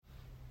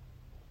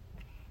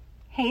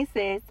Hey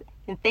sis,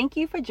 and thank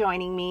you for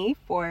joining me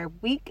for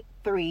week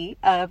 3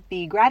 of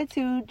the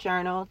Gratitude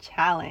Journal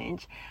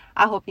Challenge.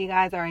 I hope you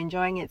guys are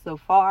enjoying it so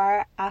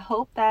far. I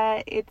hope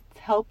that it's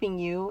helping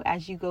you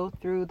as you go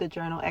through the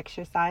journal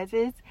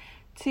exercises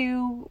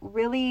to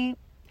really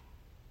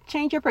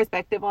change your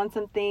perspective on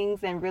some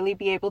things and really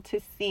be able to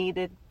see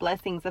the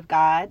blessings of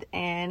God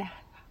and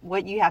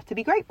what you have to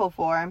be grateful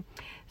for.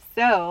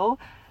 So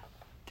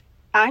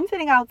I'm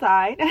sitting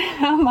outside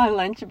on my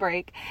lunch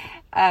break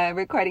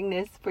recording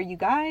this for you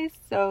guys.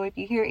 So if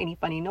you hear any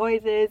funny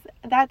noises,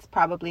 that's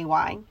probably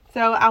why.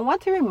 So I want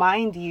to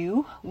remind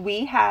you,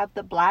 we have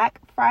the Black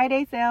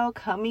Friday sale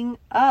coming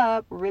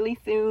up really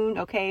soon.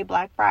 Okay,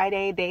 Black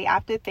Friday, day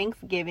after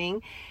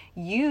Thanksgiving.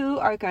 You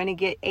are going to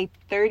get a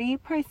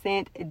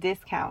 30%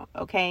 discount,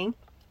 okay?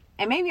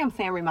 And maybe I'm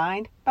saying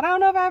remind, but I don't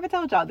know if I ever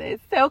told y'all this.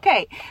 So,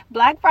 okay,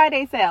 Black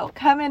Friday sale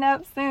coming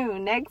up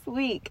soon, next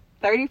week.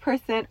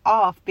 30%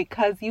 off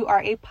because you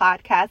are a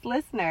podcast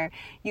listener.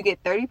 You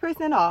get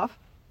 30% off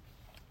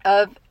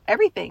of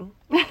everything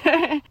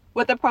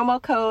with the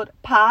promo code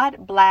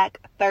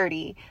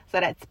PODBLACK30.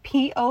 So that's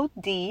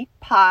POD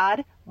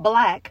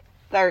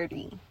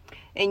PODBLACK30.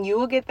 And you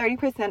will get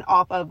 30%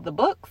 off of the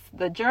books,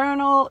 the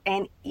journal,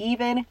 and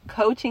even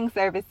coaching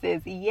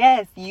services.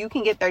 Yes, you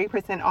can get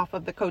 30% off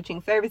of the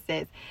coaching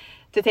services.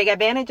 To take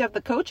advantage of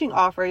the coaching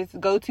offers,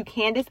 go to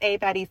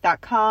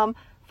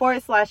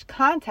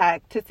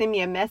CandiceABaddies.com/contact to send me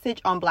a message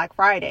on Black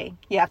Friday.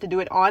 You have to do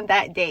it on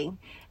that day.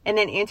 And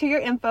then enter your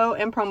info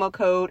and promo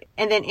code.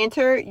 And then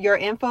enter your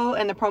info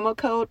and the promo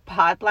code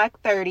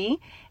PODBLACK30.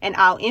 And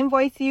I'll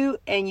invoice you.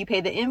 And you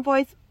pay the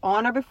invoice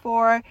on or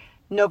before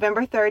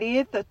November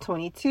 30th of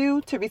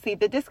 22 to receive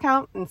the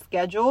discount, and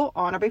schedule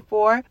on or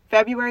before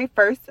February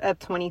 1st of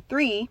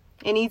 23.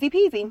 And easy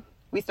peasy.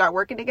 We start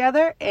working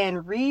together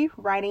and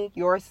rewriting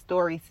your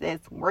story,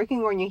 sis.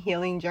 Working on your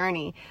healing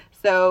journey.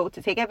 So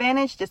to take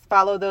advantage, just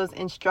follow those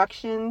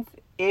instructions.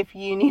 If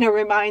you need a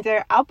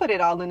reminder, I'll put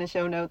it all in the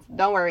show notes.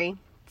 Don't worry.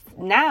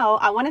 Now,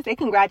 I want to say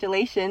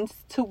congratulations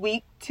to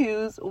week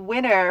 2's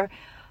winner.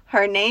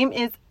 Her name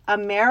is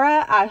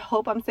Amara. I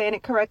hope I'm saying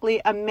it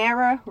correctly.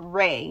 Amara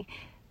Ray.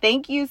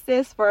 Thank you,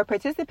 sis, for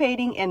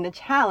participating in the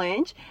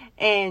challenge.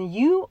 And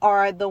you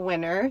are the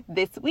winner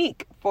this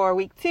week for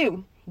week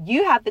 2.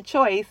 You have the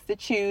choice to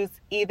choose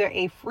either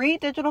a free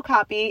digital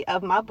copy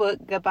of my book,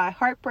 Goodbye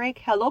Heartbreak,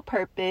 Hello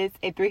Purpose,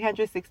 a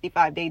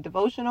 365-day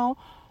devotional,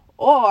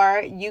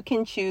 or you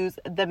can choose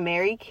the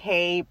Mary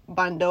Kay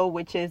bundle,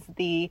 which is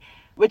the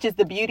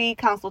beauty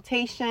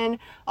consultation,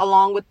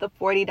 along with the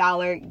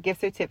 $40 gift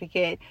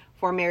certificate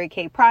for Mary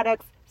Kay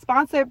products,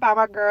 sponsored by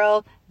my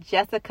girl,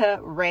 Jessica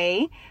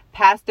Ray,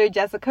 Pastor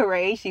Jessica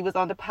Ray. She was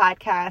on the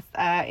podcast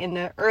in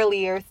the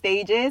earlier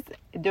stages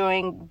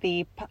during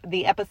the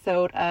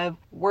episode of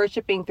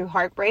Worshiping Through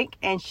Heartbreak.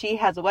 And she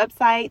has a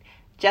website,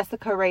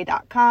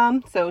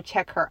 jessicaray.com. So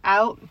check her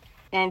out.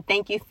 And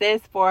thank you,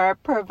 sis, for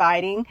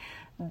providing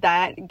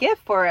that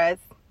gift for us.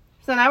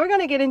 So now we're going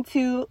to get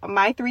into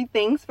my 3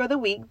 things for the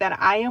week that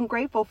I am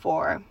grateful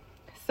for.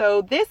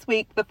 So this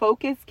week, the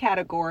focus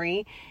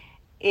category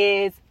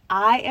is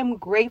I am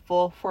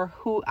grateful for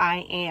who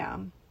I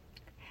am.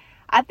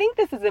 I think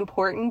this is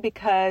important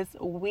because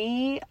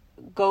we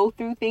go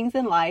through things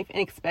in life,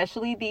 and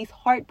especially these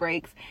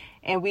heartbreaks,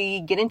 and we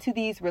get into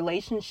these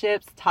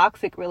relationships,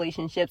 toxic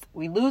relationships.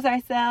 We lose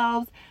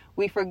ourselves.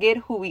 We forget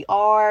who we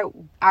are.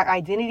 Our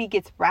identity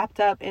gets wrapped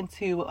up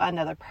into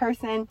another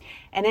person.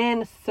 And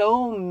then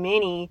so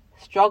many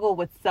struggle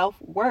with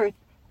self-worth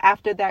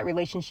after that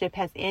relationship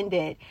has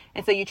ended.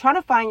 And so you're trying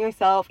to find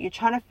yourself. You're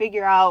trying to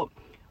figure out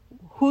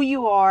who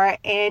you are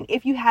and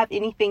if you have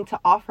anything to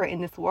offer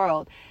in this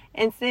world.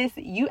 And sis,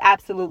 you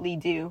absolutely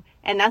do.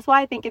 And that's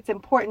why I think it's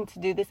important to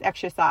do this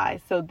exercise.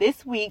 So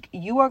this week,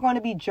 you are going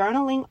to be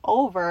journaling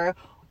over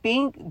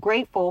being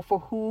grateful for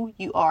who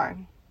you are,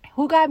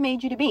 who God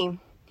made you to be.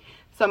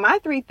 So my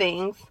 3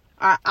 things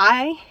are: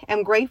 I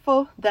am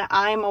grateful that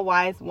I am a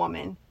wise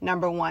woman,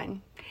 number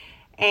 1.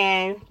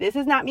 And this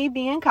is not me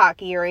being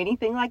cocky or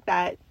anything like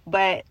that,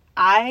 but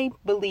I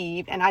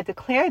believe, and I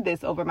declare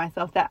this over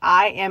myself, that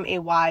I am a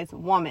wise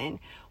woman.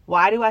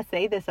 Why do I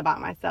say this about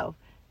myself?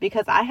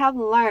 Because I have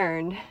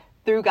learned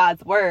through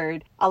God's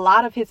word a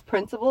lot of his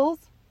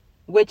principles,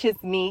 which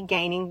is me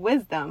gaining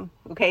wisdom.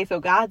 Okay, so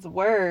God's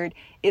word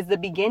is the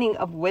beginning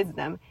of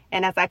wisdom.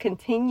 And as I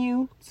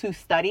continue to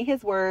study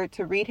his word,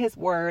 to read his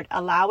word,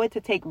 allow it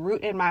to take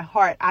root in my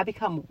heart, I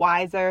become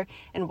wiser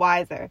and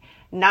wiser.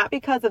 Not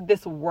because of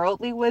this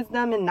worldly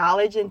wisdom and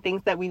knowledge and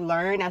things that we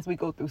learn as we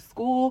go through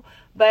school,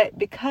 but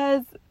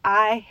because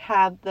I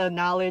have the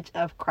knowledge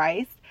of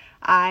Christ.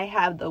 I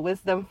have the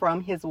wisdom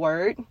from his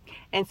word.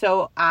 And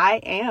so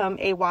I am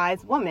a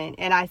wise woman.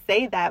 And I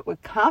say that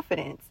with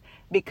confidence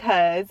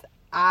because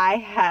I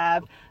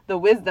have the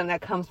wisdom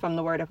that comes from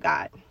the word of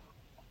God.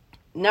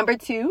 Number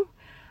 2,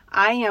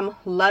 I am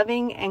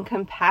loving and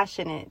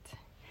compassionate.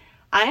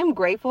 I am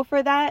grateful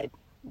for that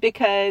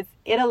because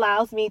it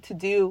allows me to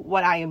do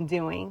what I am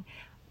doing.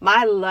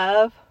 My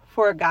love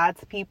for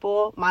God's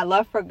people, my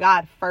love for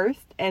God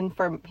first and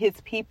for his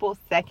people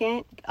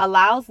second,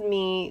 allows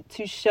me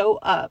to show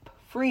up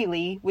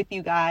freely with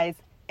you guys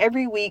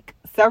every week,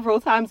 several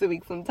times a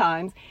week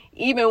sometimes,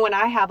 even when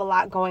I have a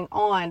lot going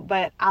on.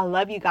 But I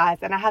love you guys,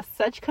 and I have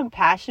such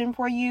compassion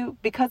for you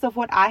because of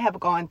what I have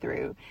gone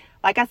through.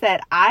 Like I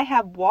said, I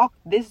have walked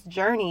this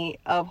journey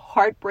of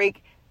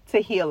heartbreak to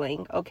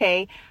healing,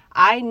 okay?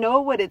 I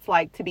know what it's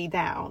like to be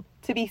down,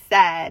 to be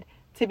sad,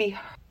 to be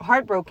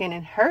heartbroken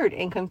and hurt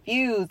and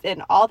confused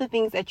and all the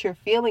things that you're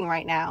feeling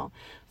right now.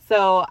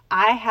 So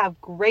I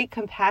have great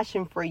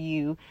compassion for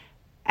you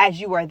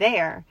as you are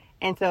there.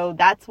 And so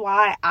that's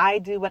why I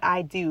do what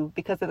I do,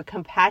 because of the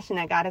compassion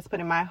that God has put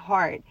in my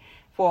heart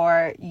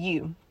for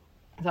you.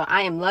 So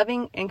I am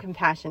loving and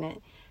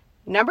compassionate.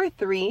 Number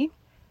 3,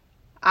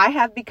 I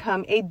have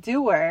become a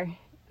doer.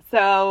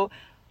 So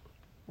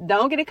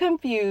don't get it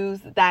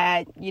confused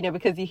that,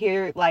 because you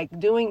hear like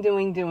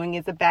doing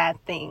is a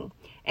bad thing.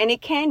 And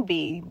it can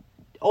be.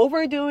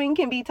 Overdoing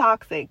can be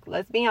toxic.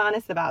 Let's be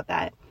honest about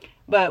that.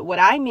 But what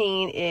I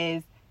mean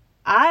is,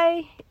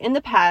 I, in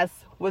the past,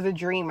 was a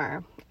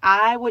dreamer.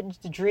 I would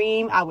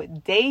dream, I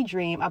would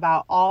daydream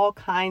about all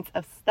kinds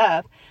of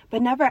stuff,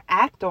 but never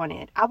act on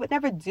it. I would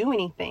never do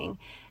anything.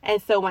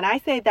 And so when I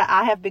say that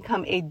I have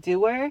become a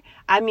doer,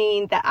 I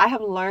mean that I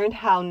have learned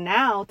how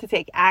now to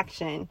take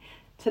action,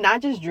 to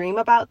not just dream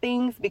about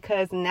things,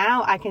 because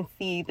now I can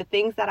see the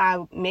things that I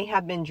may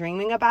have been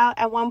dreaming about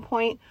at one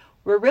point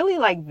were really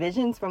like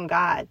visions from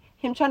God,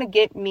 him trying to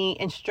get me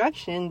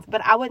instructions,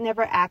 but I would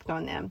never act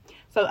on them.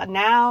 So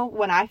now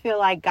when I feel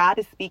like God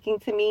is speaking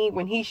to me,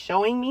 when he's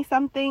showing me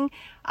something,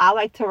 I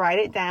like to write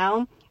it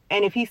down.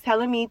 And if he's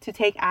telling me to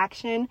take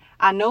action,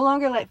 I no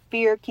longer let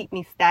fear keep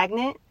me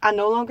stagnant. I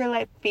no longer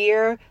let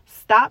fear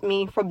stop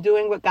me from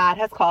doing what God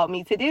has called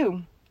me to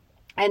do.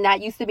 And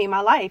that used to be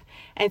my life.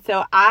 And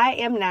so I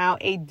am now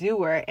a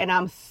doer, and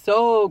I'm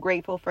so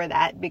grateful for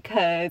that,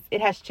 because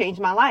it has changed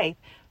my life.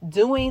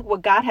 Doing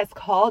what God has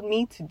called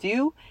me to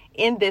do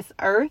in this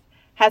earth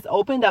has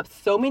opened up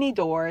so many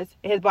doors.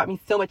 It has brought me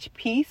so much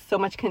peace, so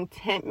much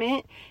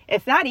contentment.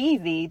 It's not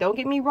easy. Don't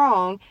get me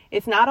wrong.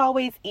 It's not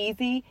always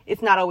easy.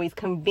 It's not always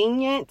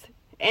convenient.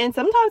 And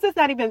sometimes it's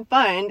not even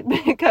fun,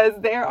 because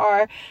there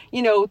are,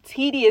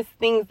 tedious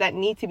things that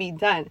need to be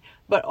done.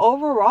 But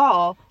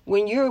overall,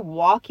 when you're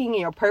walking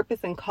in your purpose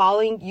and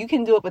calling, you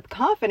can do it with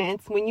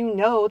confidence when you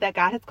know that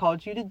God has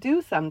called you to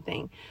do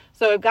something.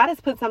 So if God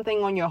has put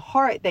something on your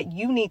heart that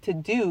you need to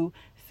do,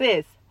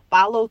 sis,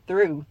 follow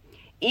through.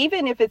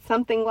 Even if it's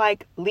something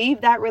like leave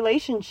that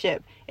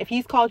relationship. If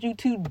he's called you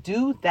to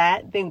do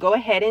that, then go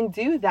ahead and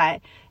do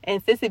that.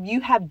 And sis, if you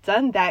have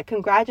done that,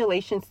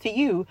 congratulations to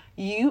you.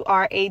 You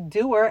are a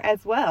doer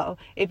as well.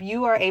 If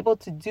you are able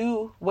to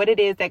do what it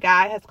is that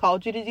God has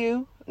called you to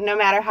do, no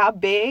matter how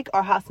big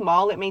or how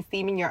small it may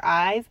seem in your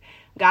eyes,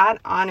 God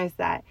honors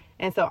that.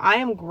 And so I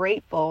am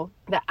grateful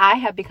that I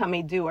have become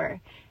a doer.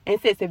 And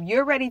sis, if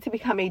you're ready to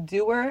become a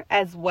doer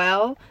as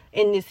well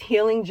in this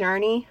healing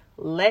journey,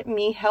 let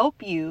me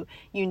help you.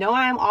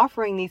 I am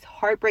offering these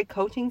heartbreak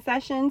coaching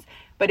sessions,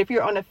 but if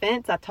you're on the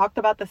fence, I talked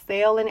about the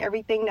sale and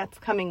everything that's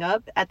coming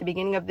up at the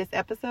beginning of this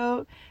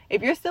episode.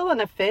 If you're still on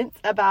the fence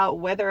about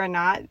whether or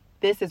not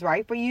this is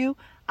right for you,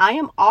 I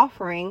am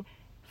offering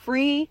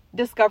free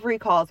discovery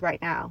calls right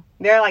now.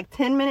 They're like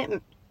 10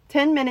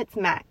 minutes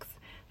max.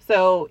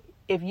 So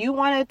if you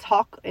want to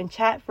talk and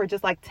chat for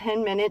just like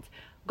 10 minutes,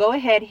 go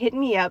ahead, hit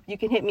me up. You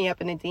can hit me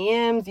up in the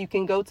DMs. You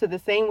can go to the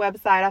same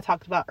website I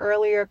talked about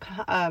earlier,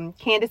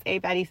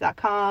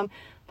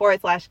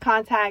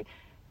 CandiceABaddies.com/contact.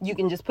 You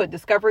can just put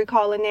discovery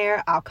call in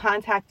there. I'll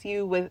contact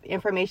you with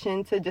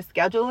information to just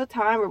schedule a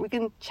time where we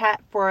can chat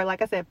for,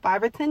 like I said,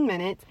 5 or 10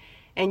 minutes.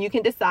 And you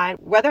can decide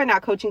whether or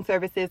not coaching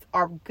services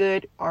are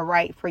good or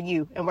right for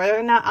you, and whether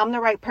or not I'm the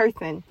right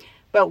person.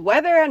 But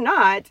whether or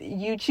not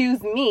you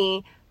choose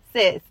me,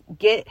 sis,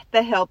 get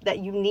the help that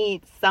you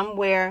need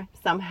somewhere,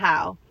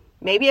 somehow.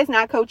 Maybe it's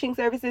not coaching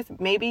services.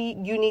 Maybe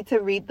you need to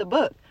read the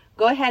book.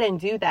 Go ahead and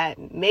do that.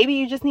 Maybe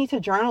you just need to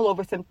journal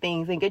over some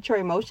things and get your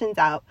emotions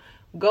out.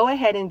 Go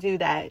ahead and do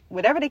that.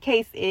 Whatever the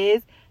case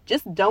is,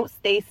 just don't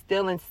stay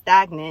still and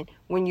stagnant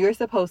when you're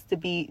supposed to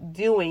be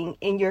doing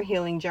in your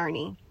healing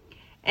journey.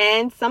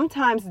 And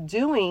sometimes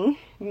doing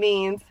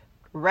means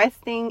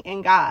resting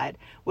in God.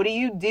 What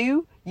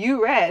do?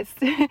 You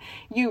rest.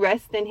 You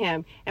rest in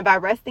him. And by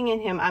resting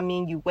in him, I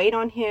mean you wait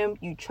on him,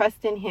 you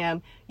trust in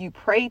him, you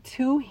pray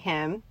to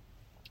him,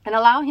 and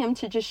allow him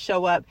to just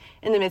show up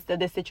in the midst of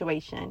this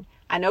situation.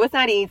 I know it's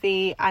not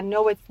easy. I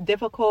know it's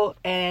difficult,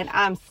 and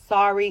I'm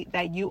sorry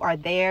that you are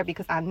there,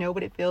 because I know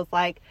what it feels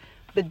like.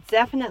 But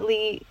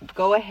definitely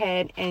go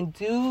ahead and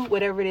do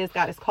whatever it is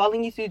God is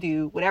calling you to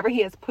do, whatever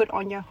he has put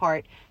on your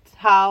heart,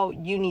 how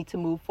you need to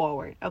move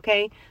forward.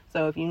 Okay.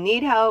 So if you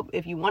need help,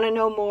 if you want to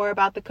know more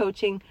about the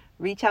coaching,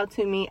 reach out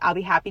to me. I'll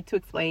be happy to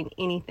explain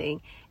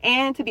anything.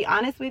 And to be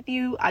honest with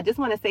you, I just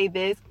want to say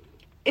this.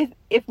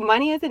 If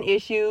money is an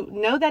issue,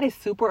 know that it's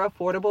super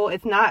affordable.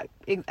 It's not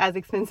as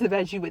expensive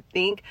as you would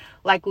think.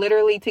 Like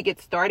literally, to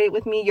get started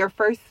with me, your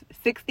first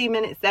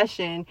 60-minute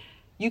session,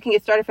 you can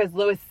get started for as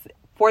low as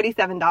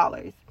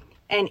 $47.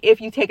 And if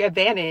you take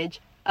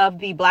advantage of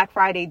the Black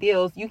Friday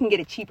deals, you can get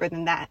it cheaper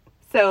than that.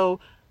 So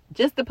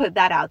just to put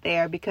that out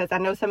there, because I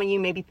know some of you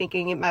may be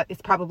thinking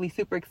it's probably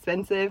super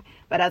expensive,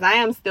 but as I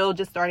am still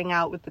just starting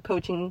out with the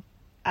coaching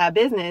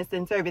business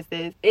and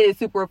services, it is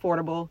super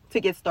affordable to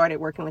get started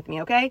working with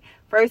me, okay?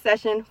 First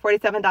session,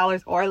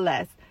 $47 or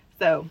less.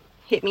 So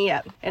hit me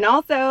up. And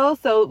also,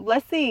 so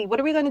let's see, what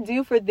are we going to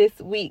do for this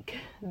week?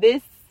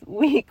 This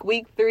week,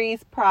 week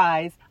 3's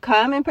prize.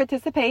 Come and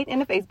participate in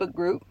the Facebook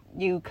group.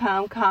 You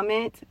come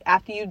comment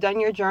after you've done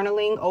your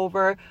journaling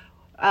over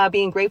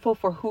being grateful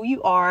for who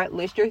you are.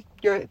 List your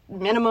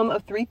minimum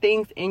of 3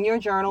 things in your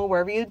journal,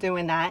 wherever you're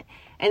doing that.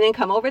 And then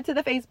come over to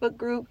the Facebook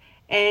group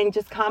and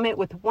just comment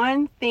with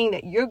one thing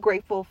that you're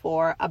grateful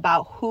for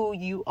about who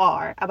you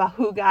are, about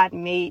who God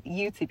made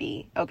you to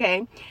be,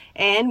 okay?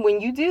 And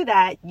when you do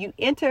that, you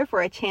enter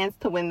for a chance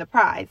to win the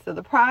prize. So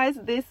the prize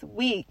this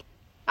week,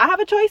 I have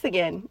a choice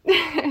again.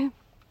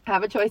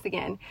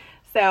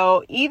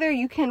 So either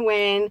you can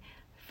win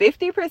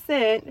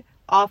 50%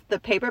 off the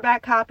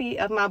paperback copy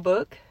of my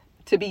book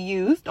to be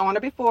used on or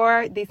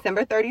before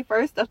December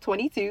 31st of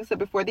 22. So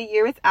before the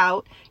year is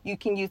out, you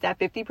can use that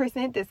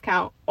 50%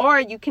 discount, or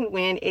you can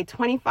win a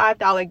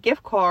 $25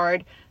 gift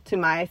card to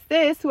my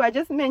sis, who I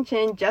just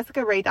mentioned,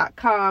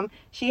 JessicaRay.com.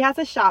 She has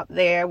a shop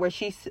there where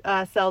she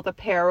sells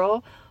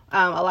apparel,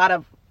 a lot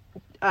of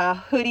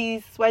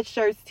hoodies,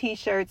 sweatshirts,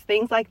 t-shirts,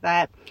 things like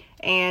that.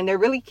 And they're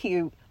really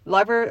cute.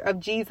 Lover of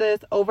Jesus,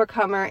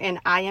 Overcomer, and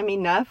I Am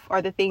Enough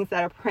are the things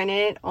that are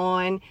printed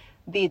on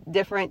the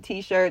different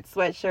t-shirts,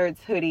 sweatshirts,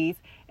 hoodies.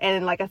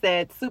 And like I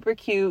said, super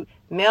cute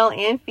male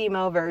and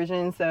female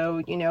version.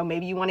 So,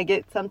 maybe you want to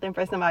get something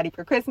for somebody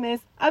for Christmas.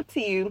 Up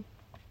to you.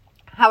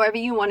 However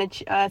you want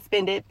to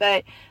spend it.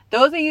 But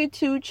those are your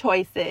 2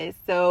 choices.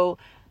 So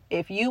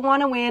if you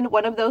want to win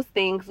one of those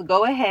things,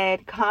 go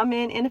ahead,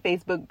 comment in the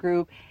Facebook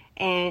group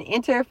and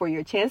enter for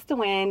your chance to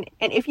win.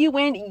 And if you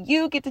win,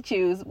 you get to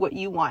choose what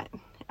you want.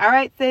 All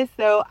right, sis.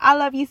 So I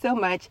love you so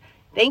much.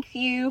 Thank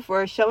you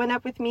for showing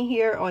up with me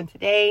here on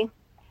today.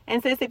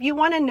 And sis, if you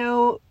want to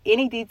know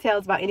any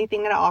details about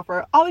anything that I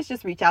offer, always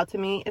just reach out to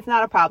me. It's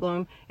not a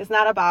problem. It's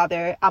not a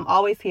bother. I'm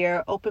always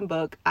here, open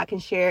book. I can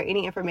share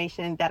any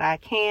information that I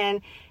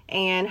can,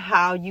 and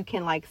how you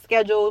can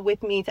schedule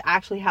with me to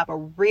actually have a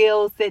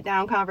real sit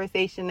down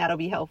conversation that'll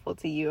be helpful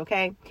to you.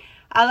 Okay.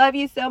 I love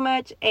you so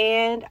much,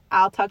 and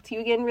I'll talk to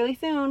you again really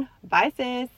soon. Bye, sis.